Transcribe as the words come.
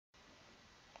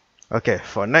Okay,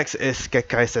 for next is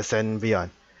Kekai Sesen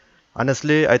Beyond.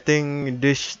 Honestly, I think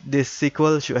this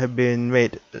sequel should have been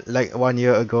made like 1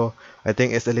 year ago. I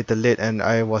think it's a little late, and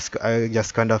I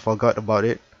just kind of forgot about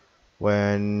it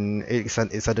when it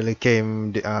suddenly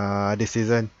came this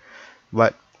season.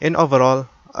 But in overall,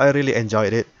 I really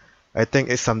enjoyed it. I think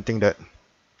it's something that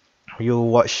you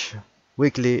watch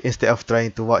weekly instead of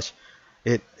trying to watch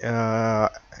it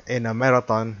in a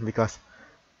marathon, because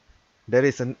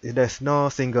there's no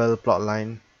single plot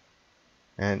line,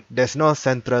 and there's no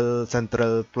central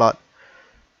plot,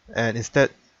 and instead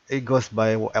it goes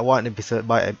by one episode,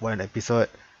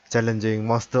 challenging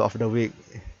monster of the week,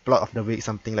 plot of the week,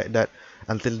 something like that,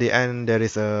 until the end. There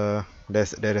is a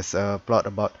plot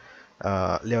about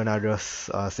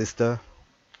Leonardo's sister,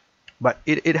 but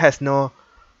it has no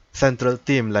central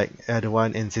theme like the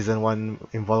one in season 1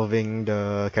 involving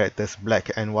the characters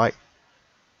Black and White.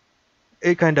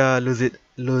 It kinda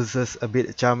loses a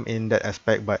bit charm in that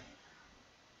aspect, but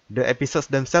the episodes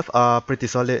themselves are pretty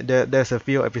solid. There's a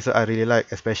few episodes I really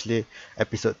like, especially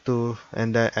episode 2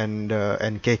 and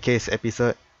KK's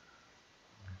episode.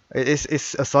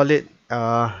 It's a solid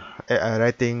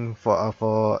writing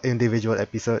for individual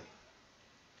episode,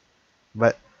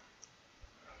 but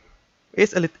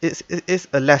it's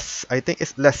a less I think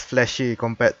it's less flashy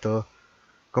compared to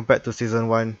season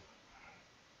 1.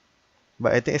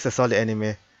 But I think it's a solid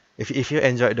anime. If you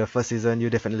enjoyed the first season,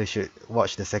 you definitely should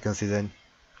watch the second season.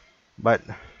 But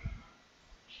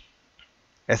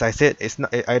as I said, it's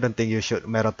not. I don't think you should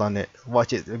marathon it.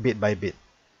 Watch it bit by bit.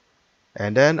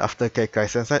 And then after Keikai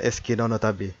Sensen is Kino no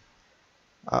Tabi.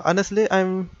 Honestly,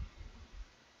 I'm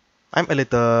a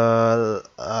little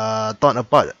torn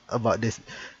apart about this.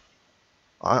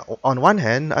 On one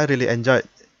hand, I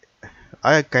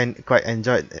quite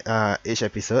enjoyed each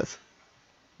episode,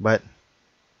 but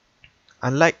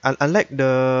unlike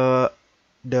the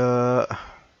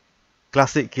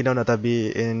classic Kino no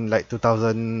Tabi in like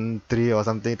 2003 or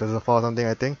something, 2004 or something,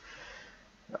 I think.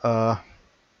 Uh,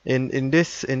 in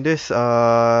this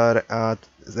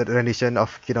rendition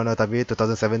of Kino no Tabi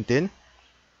 2017,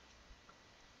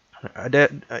 that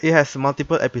it has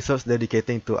multiple episodes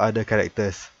dedicating to other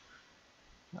characters.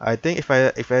 I think if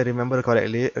I remember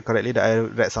correctly that I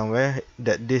read somewhere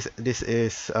that this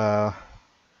is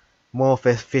more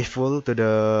faithful to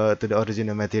the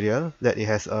original material, that it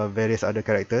has various other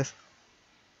characters.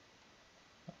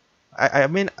 I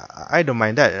mean, I don't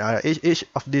mind that. Each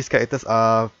of these characters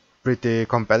are pretty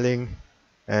compelling,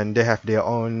 and they have their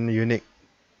own unique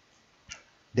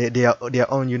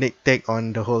take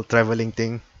on the whole traveling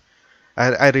thing.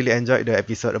 I really enjoyed the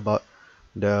episode about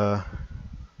the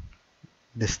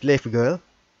the slave girl,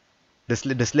 the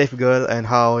slave girl, and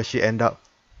how she end up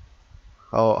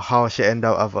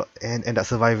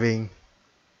surviving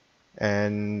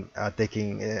and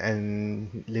taking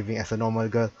and living as a normal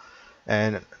girl.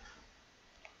 And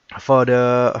for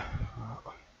the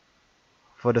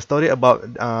for the story about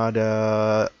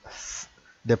the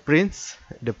prince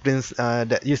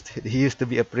that used to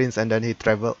be a prince, and then he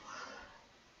traveled.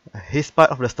 His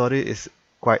part of the story is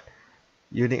quite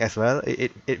unique as well.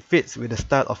 It fits with the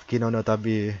style of Kino no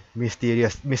Tabi,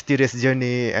 mysterious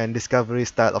journey and discovery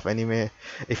style of anime,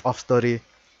 if of story.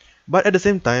 But at the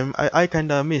same time, I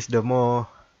kinda miss the more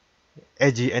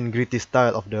edgy and gritty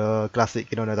style of the classic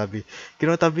Kino no Tabi.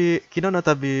 Kino no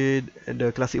Tabi,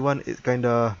 the classic one, is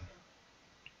kinda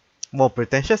more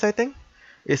pretentious, I think.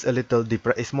 It's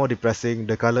more depressing.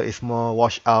 The color is more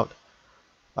washed out.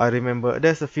 I remember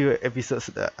there's a few episodes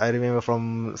that I remember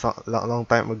from long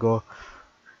time ago.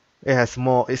 It has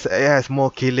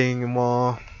more killing,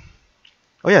 more.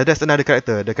 Oh yeah, there's another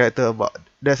character.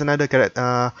 There's another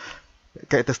character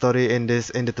story in the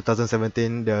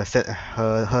 2017.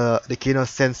 The Kino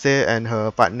Sensei and her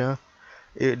partner.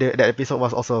 That episode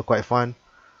was also quite fun.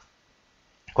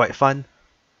 Quite fun.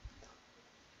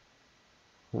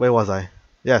 Where was I?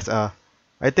 Yes. I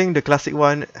think the classic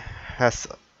one has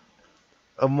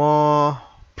a more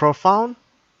profound,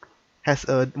 has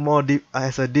a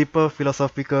deeper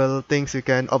philosophical things you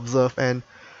can observe and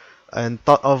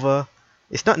thought over.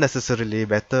 It's not necessarily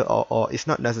better, or it's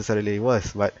not necessarily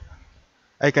worse, but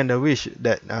I kinda wish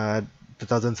that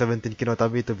 2017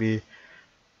 Kinotabi to be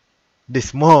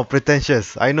this more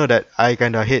pretentious. I know that I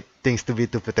kinda hate things to be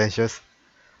too pretentious,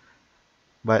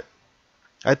 but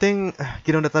I think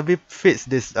Kinotabi fits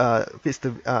this fits to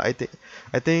I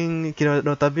think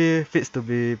Kinotabi fits to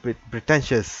be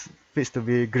pretentious, fits to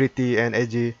be gritty and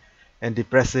edgy and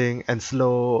depressing and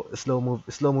slow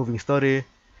moving story,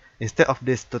 instead of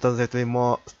this 2017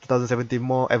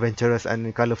 more adventurous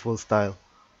and colorful style.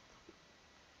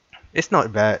 It's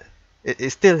not bad. it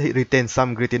still retains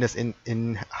some grittiness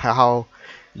in how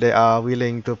they are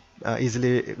willing to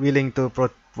easily willing to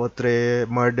portray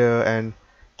murder and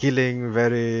killing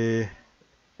very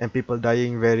and people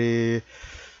dying very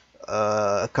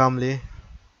calmly.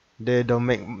 They don't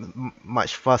make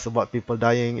much fuss about people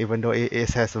dying, even though it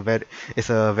has a very it's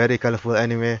a very colorful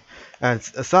anime. And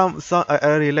some I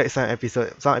really like some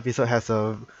episode. Some episode has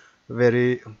a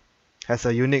very has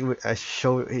a unique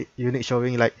unique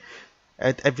showing. Like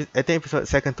I think episode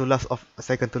second to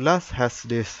last has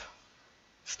this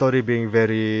story being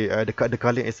very the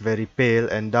coloring is very pale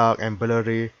and dark and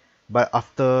blurry. But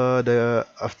after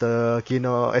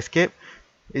Kino escape,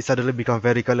 it suddenly become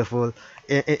very colorful.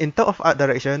 In terms of art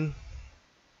direction,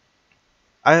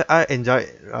 I enjoyed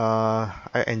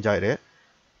I enjoyed it,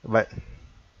 but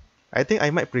I think I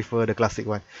might prefer the classic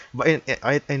one. But in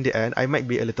the end, I might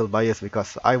be a little biased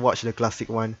because I watched the classic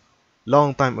one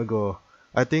long time ago.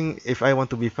 I think if I want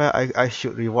to be fair, I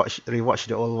should rewatch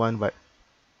the old one, but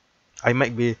I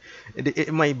might be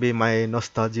it might be my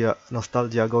nostalgia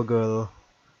goggle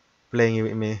playing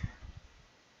with me.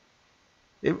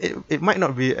 It might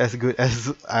not be as good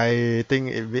as I think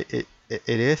it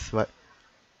is,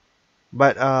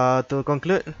 but to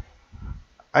conclude,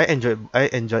 I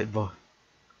enjoyed both.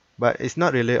 But it's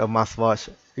not really a must watch.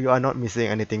 You are not missing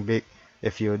anything big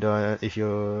if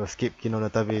you skip Kino no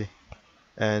Tabi,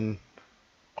 and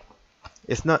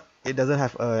it doesn't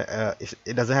have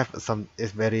it doesn't have some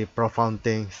it's very profound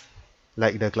things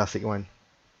like the classic one.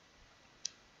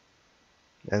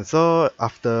 And so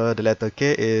after the letter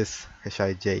K is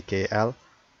HIJKL,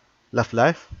 Love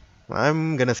Life.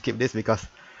 I'm gonna skip this because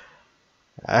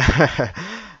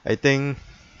I think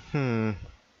hmm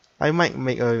I might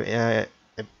make a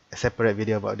separate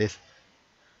video about this.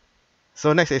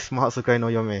 So next is Mahotsukai no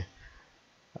Yome.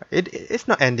 It's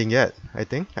not ending yet. I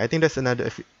think there's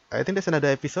another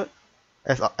episode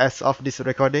as of this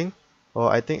recording,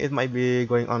 or I think it might be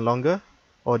going on longer,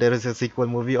 or there is a sequel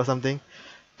movie or something.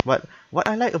 But what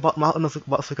I like about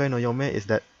Mahotsukai no Yome is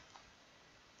that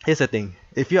here's the thing: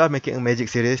 if you are making a magic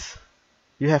series,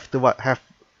 you have to have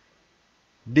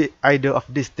the either of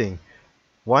this thing.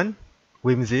 One,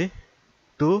 whimsy.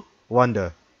 Two,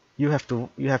 wonder. You have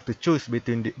to choose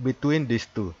between these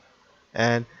two.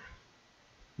 And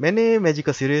many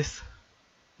magical series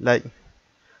like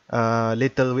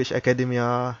Little Witch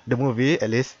Academia, the movie at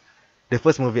least, the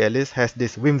first movie at least has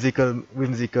this whimsical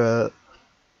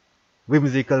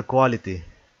quality.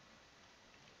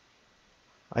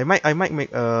 I might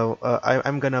make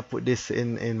I'm gonna put this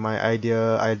in my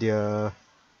idea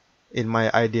in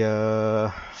my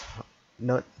idea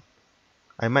note.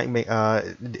 I might make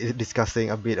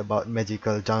discussing a bit about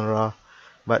magical genre,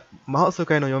 but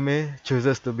Mahotsukai no Yome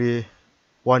chooses to be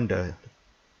wonder.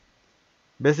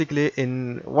 Basically,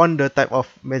 in wonder type of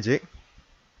magic,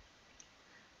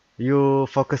 you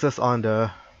focuses on the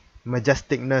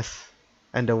majesticness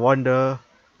and the wonder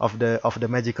of the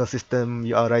magical system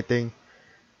you are writing,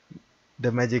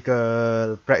 the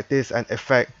magical practice and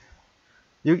effect.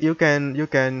 You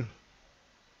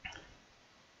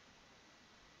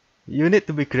need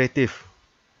to be creative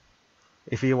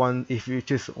if you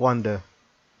choose wonder.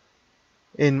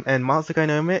 In and Mahotsukai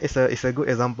no Yome is a good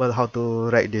example how to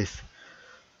write this.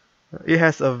 It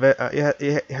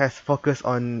has focus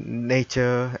on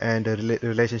nature and the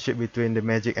relationship between the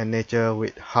magic and nature,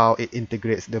 with how it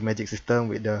integrates the magic system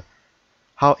with the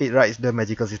how it writes the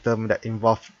magical system that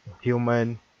involve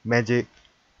human magic,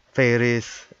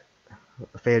 fairies,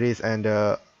 and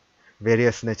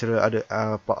various natural other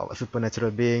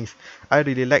supernatural beings. I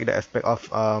really like the aspect of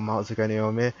Mahotsukai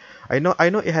no Yome. I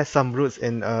know it has some roots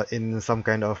in some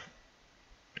kind of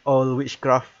old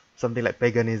witchcraft, something like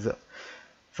paganism,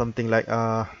 something like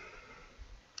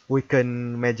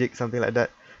Wiccan magic, something like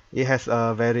that. It has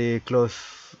a very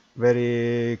close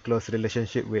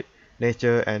relationship with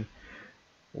nature, and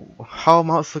how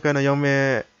Mahotsukai no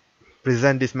Yome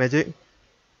present this magic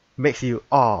makes you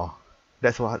awe.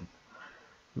 That's what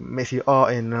makes you awe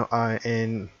in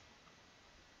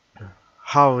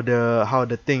how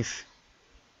the things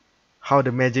how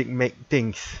the magic make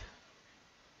things.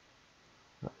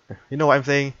 You know what I'm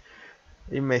saying?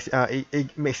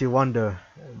 It makes you wonder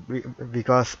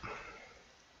because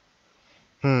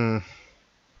hmm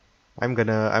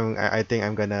I think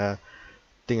I'm gonna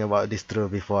think about this through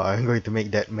before I'm going to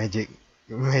make that magic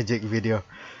video.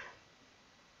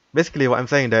 Basically, what I'm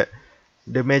saying that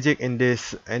the magic in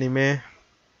this anime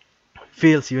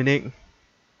feels unique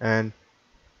and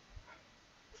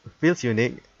feels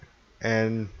unique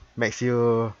and makes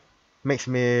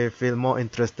me feel more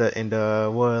interested in the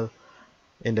world,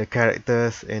 in the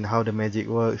characters, in how the magic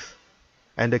works.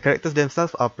 and the characters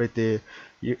themselves are pretty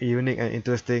unique and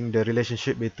interesting. The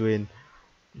relationship between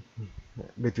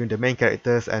the main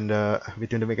characters and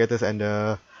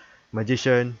the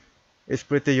magician is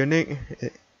pretty unique.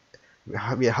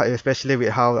 Especially with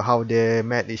how they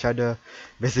met each other.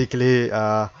 Basically,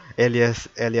 Elias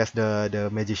the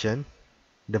magician,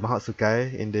 the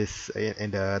Mahotsukai in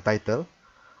the title,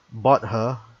 bought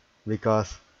her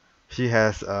because she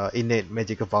has innate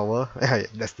magical power.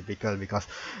 That's typical because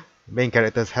main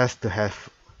characters has to have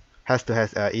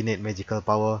innate magical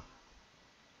power,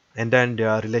 and then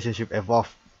their relationship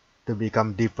evolved to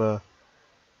become deeper.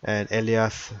 And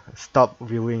Elias stopped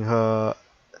viewing her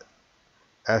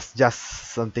as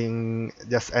just an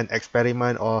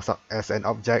experiment or as an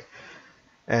object,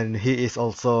 and he is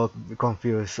also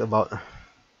confused about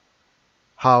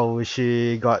how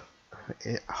she got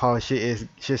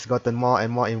she's gotten more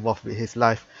and more involved with his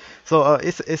life. So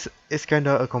it's kind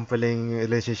of a compelling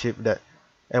relationship that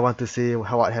I want to see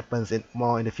what happens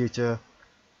more in the future.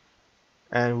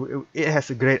 And it has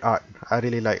a great art. I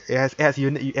really like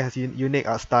unique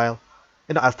art style,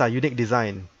 not art style, unique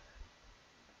design.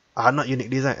 Not unique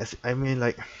design. I mean,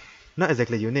 like, not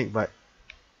exactly unique, but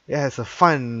it has a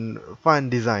fun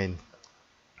design,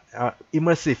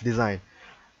 immersive design.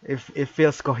 It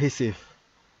feels cohesive,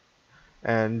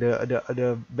 and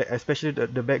especially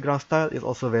the background style is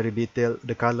also very detailed.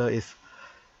 The color is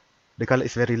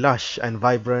very lush and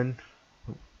vibrant,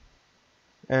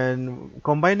 and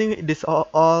combining this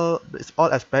all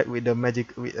aspect with the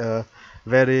magic with a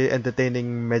very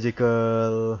entertaining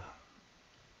magical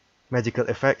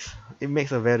effects, it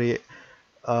makes a very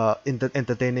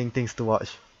entertaining things to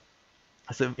watch.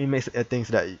 So it makes things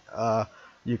that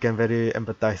you can very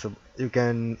empathize. You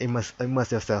can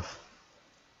immerse yourself.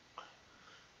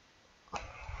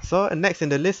 So next in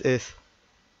the list is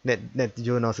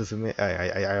Netju no Susume.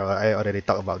 I already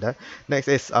talked about that. Next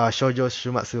is Shoujo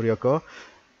Shumatsu Ryoko.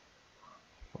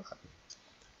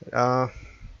 Uh,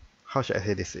 how should I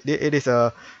say this? It is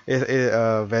a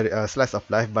very slice of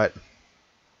life, but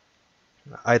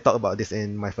I talked about this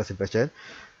in my first impression.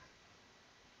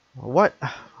 What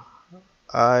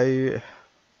I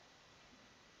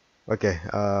okay.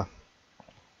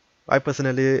 I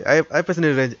personally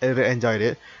enjoyed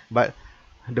it, but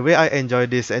the way I enjoy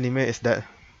this anime is that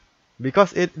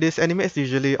because this anime is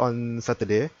usually on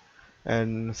Saturday,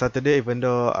 and Saturday, even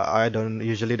though I don't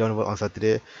work on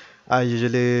Saturday, I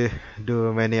usually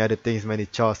do many other things, many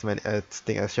chores, many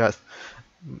things extras,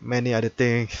 many other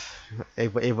things,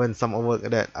 even some work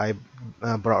that I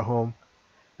brought home.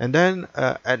 And then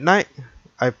at night,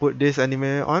 I put this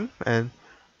anime on, and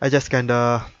I just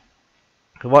kinda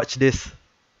watch this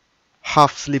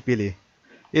half sleepily.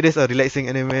 It is a relaxing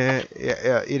anime.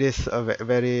 Yeah, it is a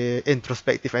very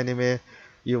introspective anime.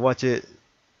 You watch it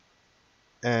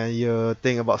and you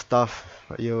think about stuff.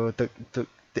 You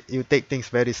take things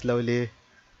very slowly,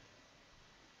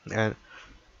 and,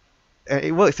 and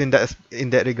it works in that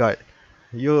regard.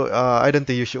 I don't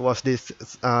think you should watch this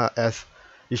as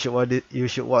you should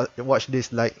watch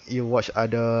this like you watch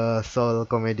other soul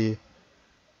comedy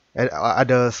and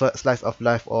other slice of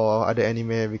life or other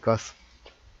anime, because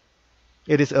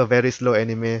it is a very slow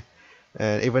anime.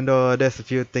 And even though there's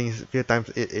few times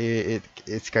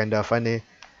it's kind of funny,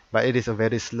 but it is a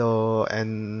very slow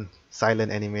and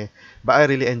silent anime. But I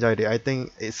really enjoyed it. I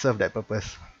think it served that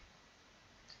purpose.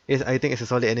 I think it's a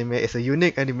solid anime. It's a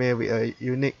unique anime with a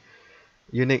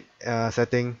unique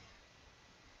setting.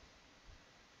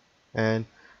 And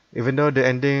even though the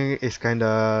ending is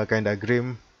kinda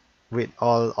grim with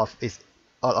all of its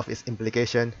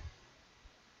implication,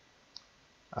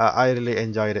 I really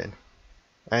enjoyed it.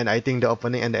 And I think the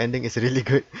opening and the ending is really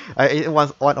good. It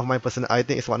was one of my I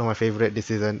think it's one of my favorite this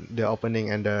season. The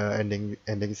opening and the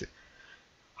endings.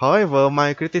 However,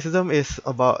 my criticism is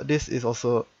about this is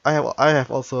also I have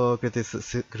also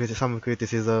some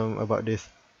criticism about this.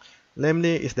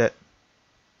 Namely, is that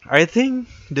I think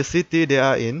the city they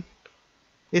are in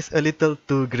is a little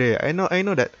too gray. I know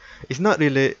that it's not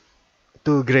really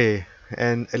too gray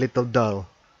and a little dull.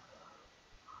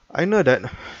 I know that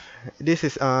this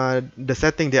is the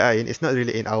setting they are in is not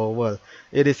really in our world.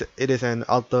 It is an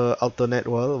alternate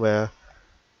world where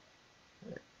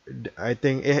I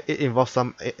think it involves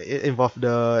it involves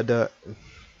their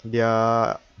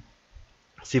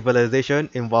civilization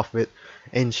involved with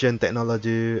ancient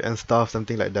technology and stuff,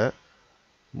 something like that,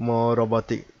 more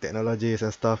robotic technologies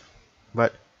and stuff.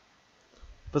 But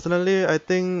personally, I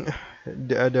think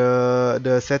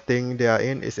the setting they are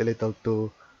in is a little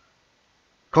too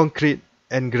concrete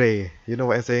and gray. You know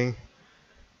what I'm saying?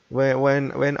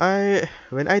 When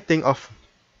I think of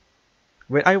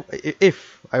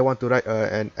if I want to write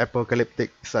an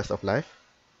apocalyptic slice of life,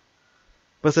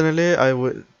 personally I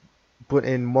would put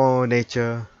in more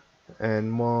nature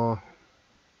and more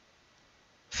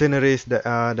sceneries that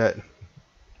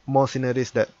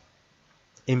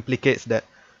implicates that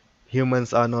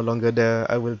humans are no longer there.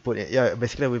 I will put in, yeah,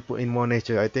 basically I will put in more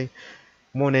nature. I think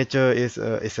more nature is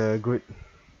a good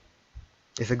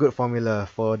formula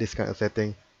for this kind of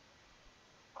setting.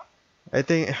 I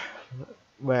think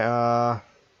where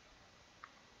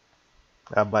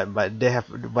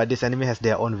but this anime has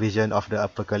their own vision of the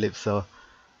apocalypse, so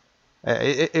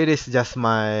it is just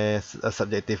my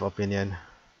subjective opinion.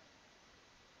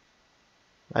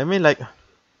 I mean, like,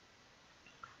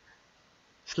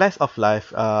 slice of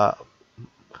life,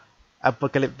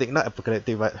 apocalyptic, not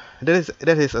apocalyptic, but there is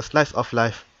a slice of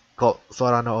life called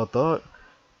Sora no Oto.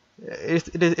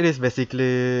 It is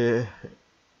basically,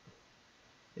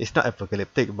 it's not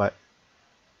apocalyptic, but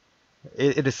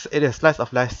it is slice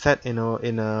of life set in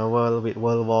a world with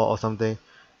world war or something.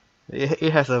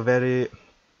 It has a very,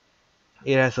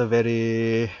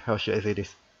 how should I say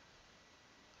this?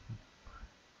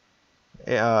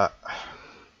 Uh,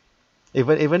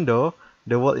 even though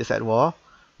the world is at war,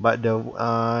 but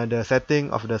the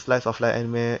setting of the slice of life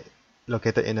anime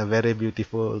located in a very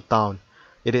beautiful town.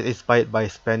 It is inspired by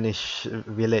Spanish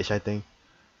village, I think.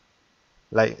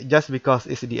 Like, just because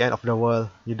it's the end of the world,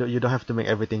 you don't have to make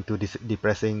everything too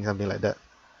depressing, something like that.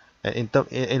 And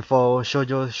for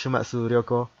Shoujo Shumatsu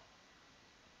Ryoko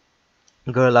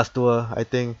Girl Last Tour, I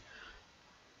think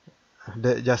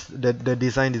the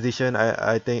design decision,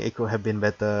 I think it could have been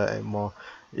better and more.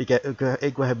 It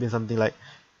could have been something like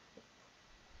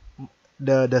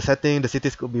the setting, the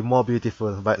cities could be more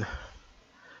beautiful,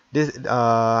 this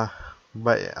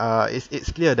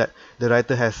it's clear that the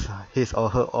writer has his or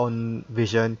her own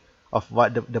vision of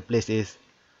what the place is,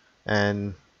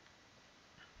 and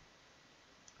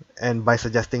by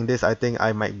suggesting this, I think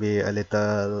I might be a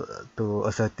little too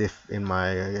assertive in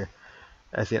my,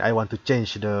 as in I want to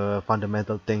change the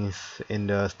fundamental things in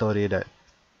the story that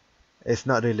it's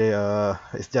not really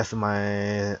it's just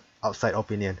my outside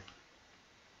opinion.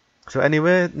 So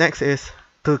anyway, next is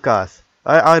Two Cars.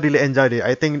 I really enjoyed it.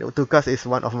 I think Two Cars is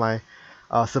one of my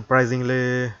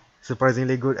surprisingly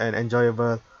good and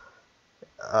enjoyable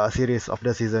series of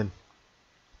the season.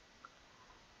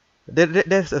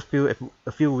 There's a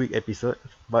few weak episodes,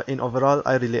 but in overall,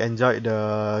 I really enjoyed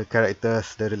the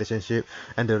characters, the relationship,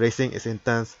 and the racing is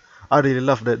intense. I really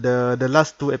love the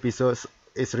last two episodes.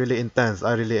 It's really intense.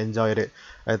 I really enjoyed it.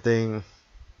 I think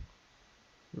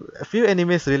a few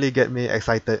animes really get me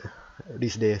excited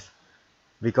these days,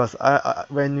 because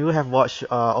when you have watched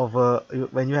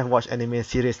when you have watched anime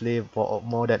seriously for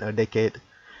more than a decade,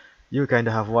 you kind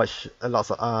of have watched a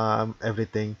lot of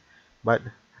everything, but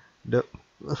the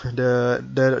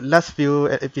the last few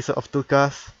episodes of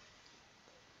Tukas,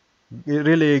 it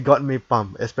really got me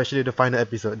pumped, especially the final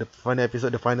episode.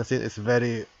 The final scene is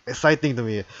very exciting to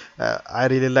me. I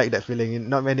really like that feeling.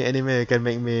 Not many anime can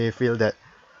make me feel that.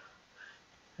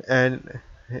 And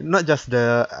not just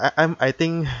I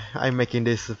think I'm making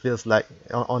this feels like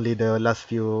only the last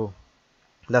few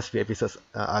episodes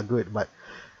are good, but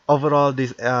overall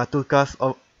these two casts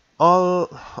of all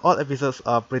episodes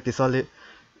are pretty solid.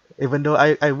 Even though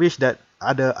I wish that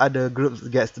other groups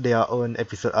gets their own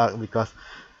episode arc, because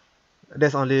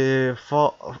there's only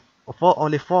four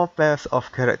pairs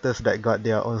of characters that got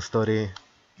their own story,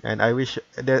 and I wish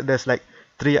there's like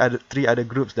three other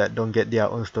groups that don't get their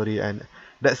own story, and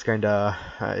that's kinda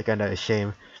a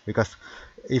shame, because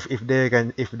if they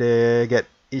get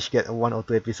one or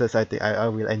two episodes, I think I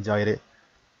will enjoy it.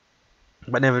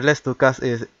 But nevertheless, Tukas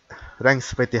is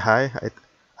ranks pretty high.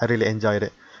 I really enjoyed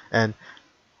it, and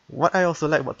what I also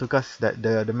like about Tukas is that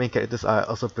the main characters are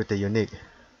also pretty unique.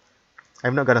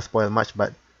 I'm not gonna spoil much,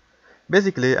 but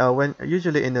basically, when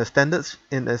usually in a standard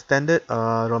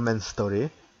romance story,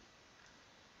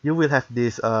 you will have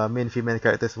this main female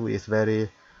characters who is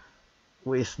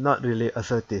not really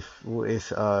assertive, who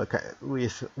is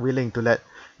willing to let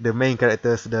the main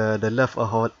characters, the love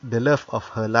of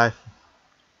her life,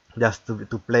 just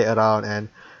to play around, and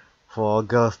for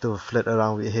girls to flirt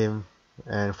around with him,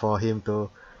 and for him to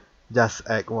just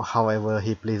act however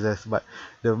he pleases. But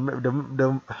the the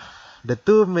the, the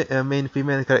two main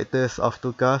female characters of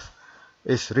Tukas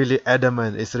is really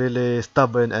adamant, is really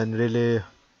stubborn, and really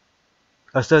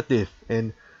assertive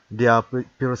in their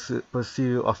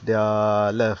pursuit of their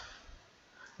love,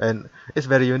 and it's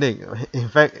very unique. In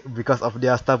fact, because of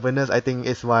their stubbornness, I think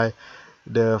it's why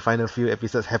the final few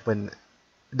episodes happen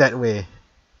that way.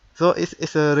 So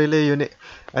it's a really unique.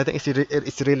 I think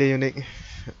it's really unique,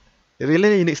 a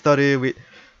really unique story with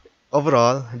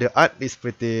overall, the art is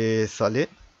pretty solid.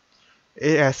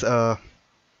 It has a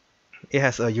it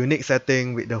has a unique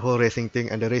setting with the whole racing thing,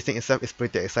 and the racing itself is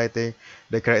pretty exciting.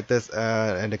 The characters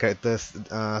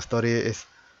story is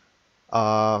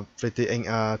pretty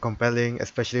compelling,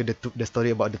 especially the story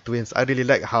about the twins. I really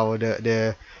like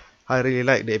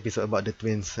the episode about the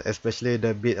twins, especially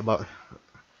the bit about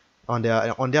on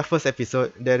their first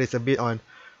episode. There is a bit on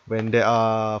when they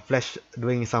are flash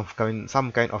doing some kind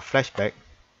of flashback,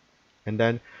 and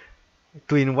then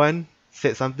twin one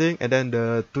said something, and then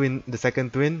the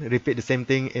second twin repeat the same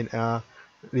thing with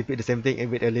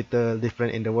a little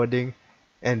different in the wording,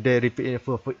 and they repeat it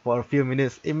for a few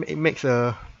minutes. It makes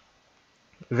a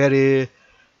very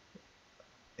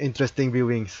interesting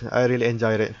viewings. I really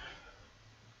enjoyed it.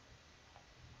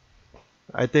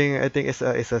 I think it's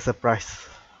a surprise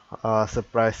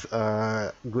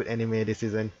good anime this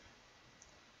season.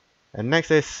 And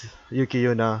next is Yuki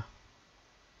Yuna.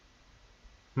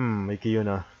 Yuki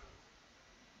Yuna.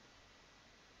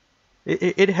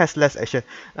 It has less action.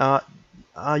 Uh,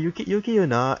 Yuki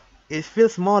Yuna, it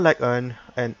feels more like an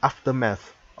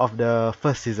aftermath of the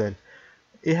first season.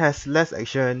 It has less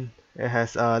action. It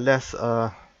has less.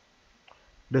 The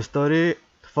story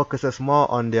focuses more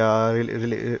on their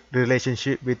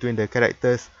relationship between the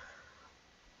characters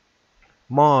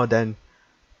more than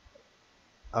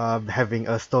having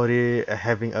a story,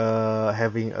 having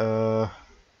a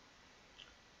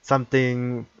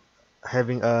something,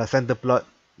 having a center plot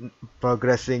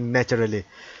progressing naturally.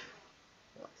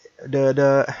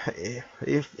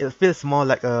 It feels more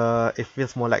like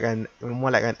an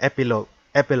epilogue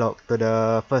to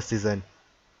the first season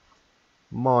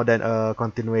more than a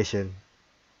continuation.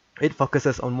 It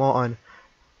focuses on more on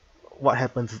what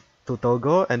happens to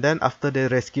Togo, and then after they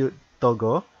rescued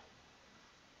Togo,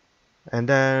 and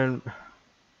then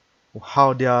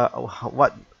how their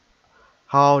what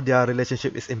how their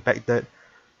relationship is impacted.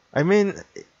 I mean,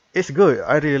 it's good.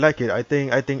 I really like it. I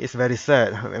think it's very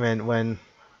sad when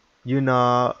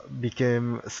Yuna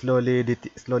became slowly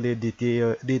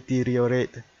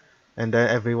deteriorate, and then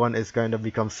everyone is kind of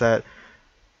become sad.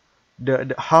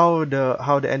 How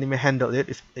the anime handled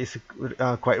it is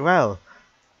quite well.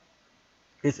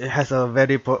 It has a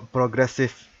very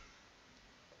progressive,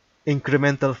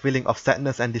 incremental feeling of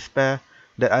sadness and despair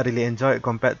that I really enjoyed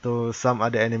compared to some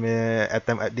other anime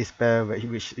attempt at despair,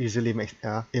 which usually makes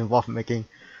involve making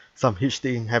some huge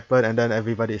thing happen, and then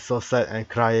everybody is so sad and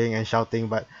crying and shouting.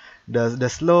 But the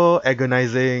slow,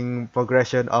 agonizing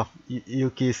progression of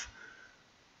Yuki's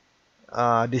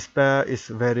despair is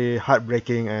very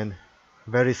heartbreaking and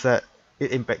very sad.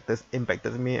 It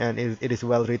impacted me, and it is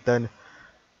well written.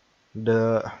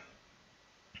 The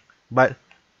but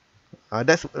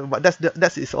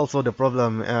that is also the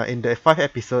problem. In the 5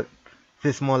 episode,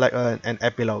 feels more like an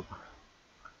epilogue.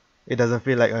 It doesn't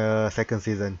feel like a second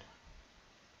season.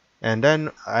 And then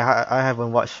I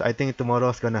haven't watched. I think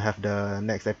tomorrow's gonna have the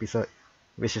next episode,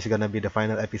 which is gonna be the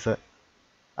final episode.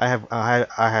 I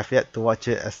have yet to watch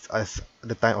it as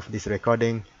the time of this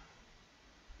recording.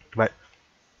 But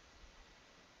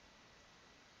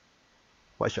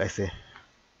what should I say?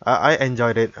 I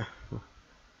enjoyed it.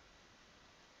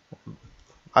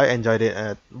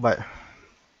 But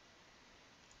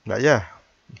yeah,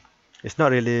 it's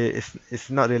not really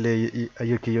a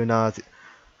Yuki Yuna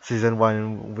season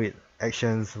one with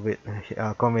actions with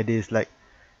comedies like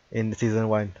in season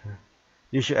one.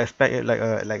 You should expect it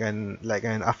like an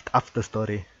after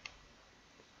story.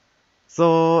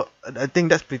 So I think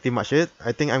that's pretty much it.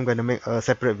 I think I'm gonna make a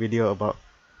separate video about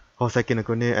Hoseki no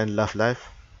Kune and Love Life.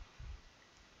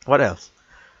 What else?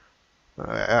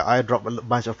 I dropped a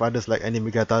bunch of others like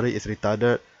Animigatari is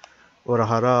retarded.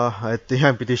 Urahara,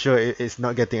 I'm pretty sure it's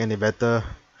not getting any better.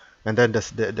 And then there's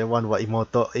the one what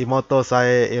Imoto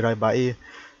Sae Iraibai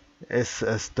is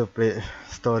a stupid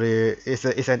story.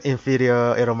 It's an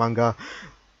inferior Ero manga.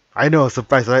 I know,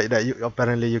 surprise, right? That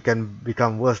apparently you can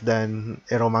become worse than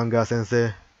Ero manga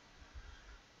sensei.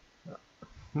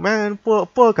 Man, poor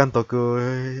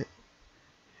Kantoku.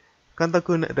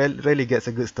 Kantoku really gets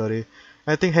a good story.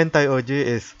 I think Hentai OG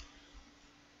is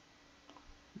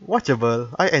watchable.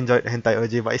 I enjoyed Hentai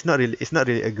OG, but it's not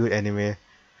really a good anime.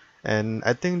 And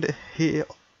I think that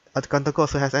Kantoku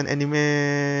also has an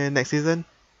anime next season.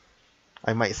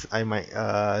 I might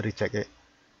recheck it.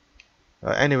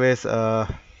 Anyways, I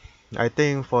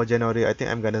think for January, I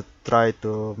think I'm gonna try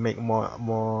to make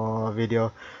more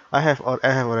video. I have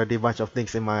already bunch of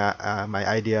things in my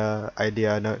idea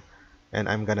note, and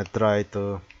I'm gonna try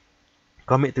to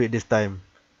commit to it this time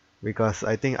because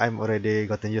I think I'm already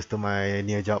gotten used to my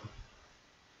new job.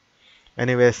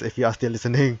 Anyways, if you are still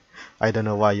listening, I don't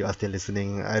know why you are still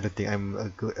listening. I don't think I'm a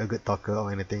good talker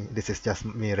or anything. This is just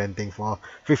me ranting for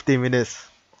 50 minutes,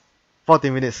 40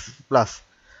 minutes plus.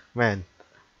 Man,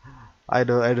 I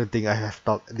don't think I have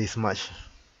talked this much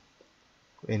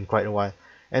in quite a while.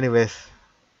 Anyways,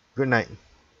 good night.